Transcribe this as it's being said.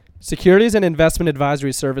Securities and investment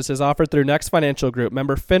advisory services offered through Next Financial Group,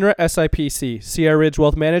 member FINRA SIPC. Sierra Ridge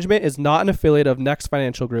Wealth Management is not an affiliate of Next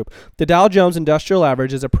Financial Group. The Dow Jones Industrial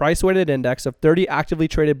Average is a price-weighted index of 30 actively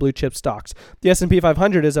traded blue-chip stocks. The S&P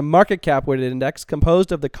 500 is a market cap-weighted index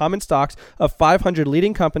composed of the common stocks of 500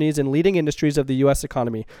 leading companies and leading industries of the U.S.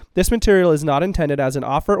 economy. This material is not intended as an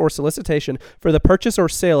offer or solicitation for the purchase or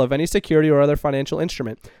sale of any security or other financial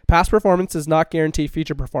instrument. Past performance does not guarantee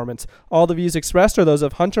future performance. All the views expressed are those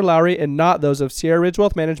of Hunter Lowry and not those of Sierra Ridge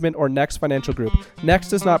Wealth Management or Next Financial Group. Next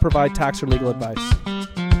does not provide tax or legal advice.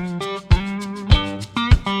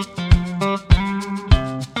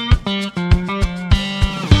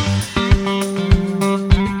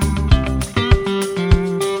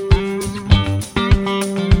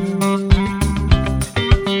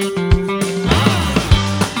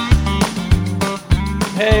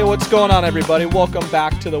 What's going on, everybody? Welcome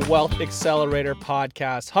back to the Wealth Accelerator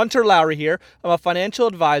podcast. Hunter Lowry here. I'm a financial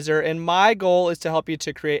advisor, and my goal is to help you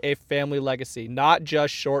to create a family legacy, not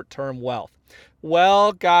just short-term wealth.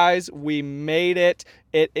 Well, guys, we made it.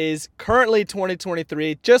 It is currently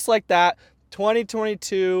 2023. Just like that,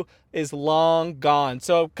 2022 is long gone.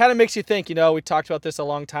 So it kind of makes you think, we talked about this a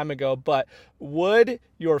long time ago, but would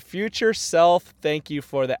your future self thank you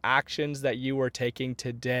for the actions that you were taking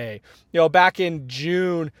today? Back in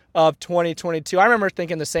June of 2022, I remember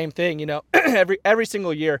thinking the same thing. Every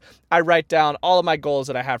single year, I write down all of my goals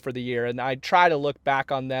that I have for the year, and I try to look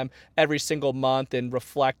back on them every single month and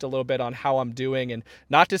reflect a little bit on how I'm doing. And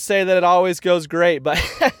not to say that it always goes great, but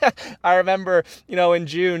I remember, in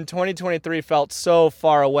June, 2023 felt so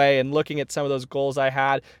far away, and looking at some of those goals I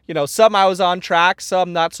had, some I was on track,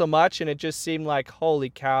 some not so much, and it just seemed like, holy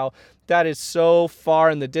cow, that is so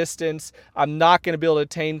far in the distance. I'm not going to be able to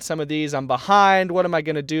attain some of these. I'm behind. What am I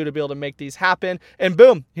going to do to be able to make these happen? And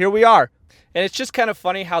boom, here we are. And it's just kind of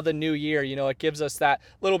funny how the new year, it gives us that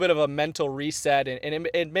little bit of a mental reset, and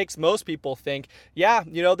it makes most people think,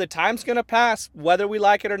 the time's going to pass, whether we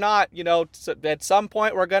like it or not. At some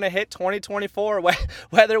point we're going to hit 2024,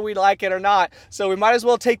 whether we like it or not. So we might as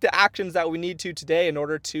well take the actions that we need to today in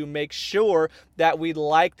order to make sure that we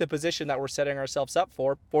like the position that we're setting ourselves up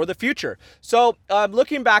for the future. So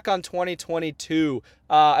looking back on 2022,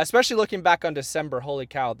 especially looking back on December, holy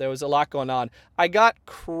cow, there was a lot going on. I got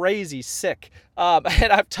crazy sick.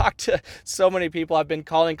 And I've talked to so many people. I've been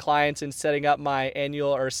calling clients and setting up my annual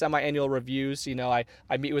or semi-annual reviews. I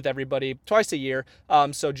meet with everybody twice a year.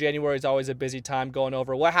 So January is always a busy time going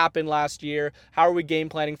over what happened last year, how are we game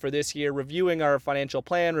planning for this year, reviewing our financial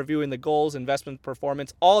plan, reviewing the goals, investment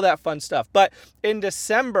performance, all that fun stuff. But in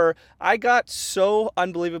December, I got so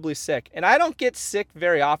unbelievably sick. And I don't get sick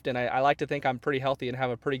very often. I like to think I'm pretty healthy and have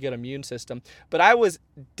a pretty good immune system. But I was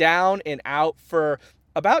down and out for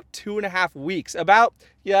about 2.5 weeks. About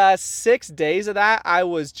 6 days of that, I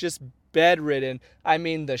was just bedridden. I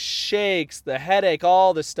mean, the shakes, the headache,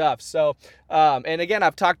 all the stuff. So, and again,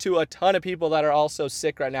 I've talked to a ton of people that are also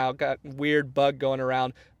sick right now. Got weird bug going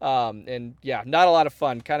around. And not a lot of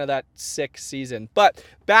fun, kind of that sick season. But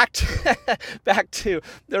back to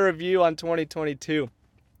the review on 2022.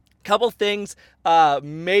 Couple things,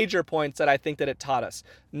 major points that I think that it taught us.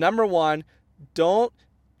 Number one, don't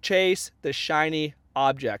chase the shiny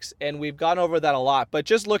objects. And we've gone over that a lot, but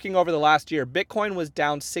just looking over the last year, Bitcoin was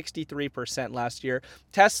down 63% last year.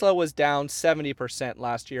 Tesla was down 70%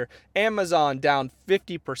 last year. Amazon down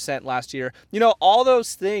 50% last year. All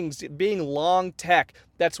those things being long tech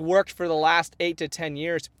that's worked for the last 8 to 10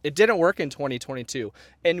 years, it didn't work in 2022.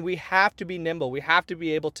 And we have to be nimble. We have to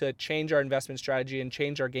be able to change our investment strategy and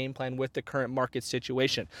change our game plan with the current market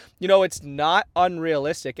situation. It's not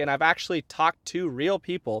unrealistic. And I've actually talked to real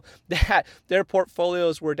people that their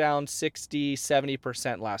portfolios were down 60,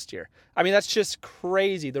 70% last year. I mean, that's just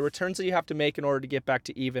crazy. The returns that you have to make in order to get back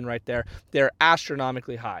to even right there, they're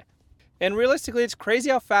astronomically high. And realistically, it's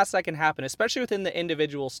crazy how fast that can happen, especially within the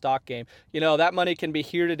individual stock game. That money can be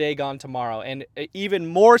here today, gone tomorrow. And even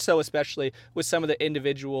more so, especially with some of the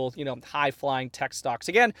individual, high-flying tech stocks,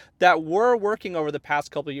 again, that were working over the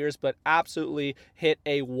past couple of years, but absolutely hit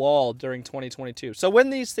a wall during 2022. So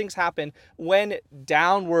when these things happen, when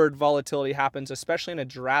downward volatility happens, especially in a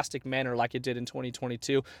drastic manner like it did in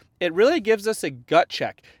 2022, it really gives us a gut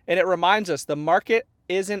check. And it reminds us the market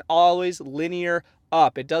isn't always linear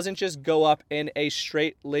up. It doesn't just go up in a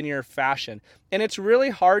straight linear fashion. And it's really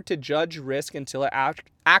hard to judge risk until it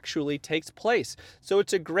actually takes place. So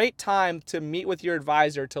it's a great time to meet with your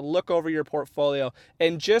advisor, to look over your portfolio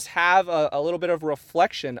and just have a little bit of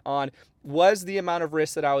reflection on, was the amount of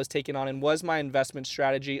risk that I was taking on and was my investment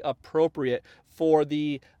strategy appropriate for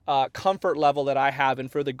the comfort level that I have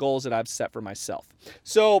and for the goals that I've set for myself.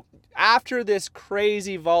 So after this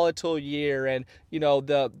crazy volatile year and,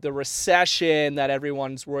 the recession that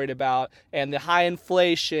everyone's worried about and the high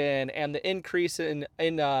inflation and the increase in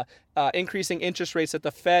increasing interest rates that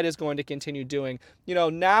the Fed is going to continue doing,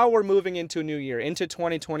 now we're moving into a new year, into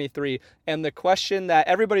 2023. And the question that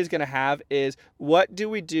everybody's going to have is, what do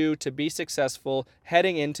we do to be successful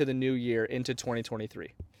heading into the new year, into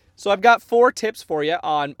 2023? So I've got 4 tips for you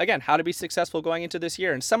on, again, how to be successful going into this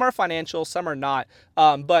year. And some are financial, some are not.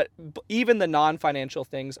 But even the non-financial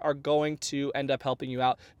things are going to end up helping you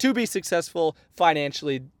out to be successful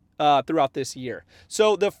financially throughout this year.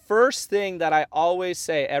 So the first thing that I always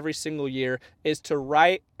say every single year is to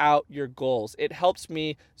write out your goals. It helps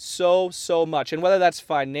me so much. And whether that's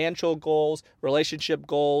financial goals, relationship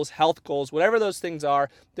goals, health goals, whatever those things are,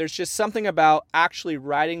 there's just something about actually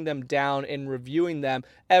writing them down and reviewing them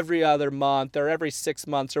every other month or every 6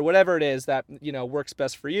 months or whatever it is that, works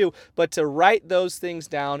best for you. But to write those things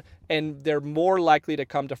down, and they're more likely to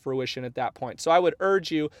come to fruition at that point. So I would urge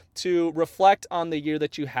you to reflect on the year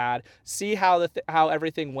that you had, see how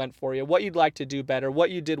everything went for you, what you'd like to do better, what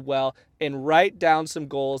you did well, and write down some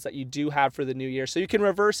goals that you do have for the new year so you can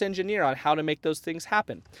reverse engineer on how to make those things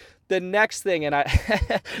happen. The next thing, and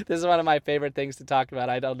this is one of my favorite things to talk about.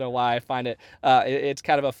 I don't know why I find it, it's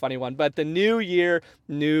kind of a funny one, but the new year,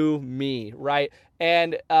 new me, right?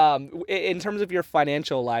 And in terms of your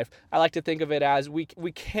financial life, I like to think of it as we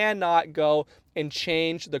cannot go and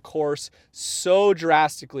change the course so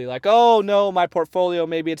drastically. Like, oh no, my portfolio,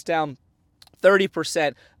 maybe it's down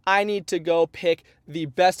 30%. I need to go pick the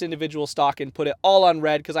best individual stock and put it all on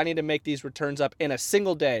red because I need to make these returns up in a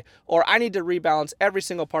single day. Or I need to rebalance every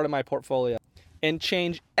single part of my portfolio and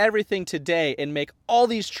change everything today and make all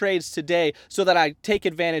these trades today so that I take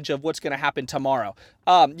advantage of what's going to happen tomorrow.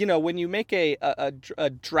 When you make a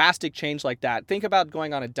drastic change like that, think about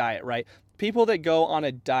going on a diet, right? People that go on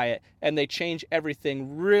a diet and they change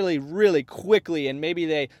everything really, really quickly, and maybe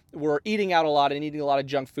they were eating out a lot and eating a lot of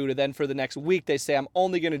junk food, and then for the next week they say, I'm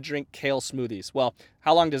only going to drink kale smoothies. Well,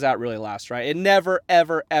 how long does that really last, right? It never,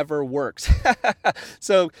 ever, ever works.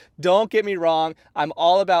 So don't get me wrong. I'm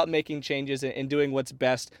all about making changes and doing what's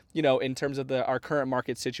best, in terms of our current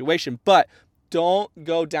market situation. But don't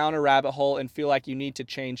go down a rabbit hole and feel like you need to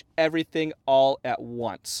change everything all at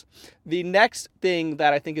once. The next thing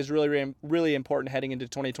that I think is really, really important heading into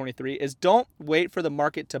 2023 is don't wait for the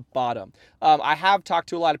market to bottom. I have talked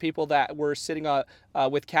to a lot of people that were sitting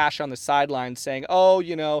with cash on the sidelines saying, oh,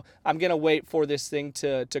 I'm going to wait for this thing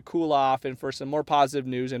to cool off and for some more positive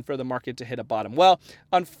news and for the market to hit a bottom. Well,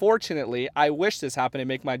 unfortunately, I wish this happened to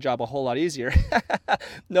make my job a whole lot easier.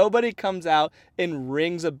 Nobody comes out and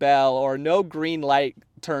rings a bell, or no green light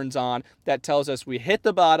turns on that tells us we hit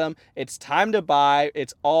the bottom, it's time to buy,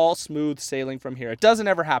 it's all smooth sailing from here. It doesn't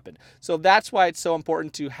ever happen. So that's why it's so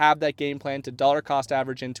important to have that game plan, to dollar cost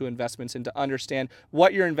average into investments, and to understand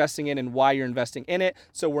what you're investing in and why you're investing in it,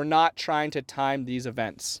 so we're not trying to time these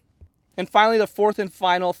events. And finally, the fourth and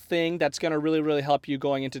final thing that's going to really, really help you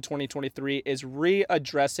going into 2023 is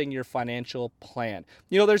readdressing your financial plan.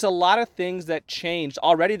 There's a lot of things that changed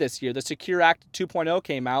already this year. The Secure Act 2.0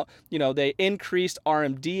 came out. They increased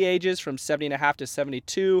RMD ages from 70.5 to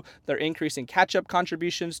 72. They're increasing catch-up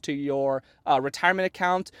contributions to your retirement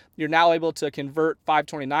account. You're now able to convert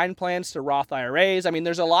 529 plans to Roth IRAs.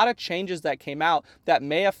 There's a lot of changes that came out that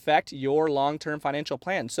may affect your long-term financial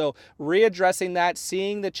plan. So readdressing that,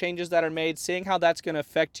 seeing the changes that are made, seeing how that's going to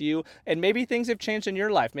affect you, and maybe things have changed in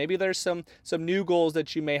your life. Maybe there's some new goals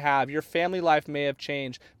that you may have. Your family life may have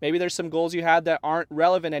changed. Maybe there's some goals you had that aren't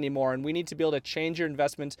relevant anymore, and we need to be able to change your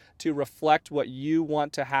investments to reflect what you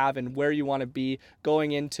want to have and where you want to be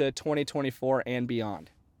going into 2024 and beyond.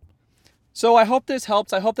 So I hope this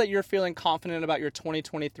helps. I hope that you're feeling confident about your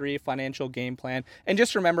 2023 financial game plan. And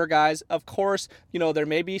just remember, guys, of course, there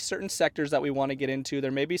may be certain sectors that we want to get into. There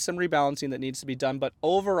may be some rebalancing that needs to be done. But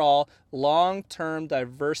overall, long-term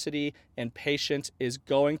diversity and patience is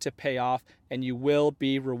going to pay off, and you will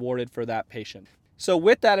be rewarded for that patience. So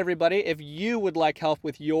with that, everybody, if you would like help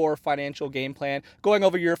with your financial game plan, going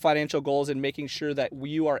over your financial goals and making sure that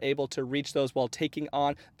you are able to reach those while taking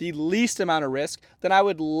on the least amount of risk, then I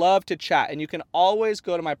would love to chat. And you can always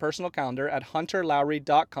go to my personal calendar at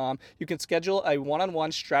hunterlowry.com. You can schedule a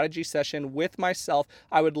one-on-one strategy session with myself.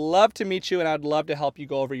 I would love to meet you, and I'd love to help you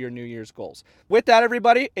go over your New Year's goals. With that,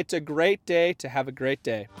 everybody, it's a great day to have a great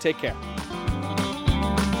day. Take care.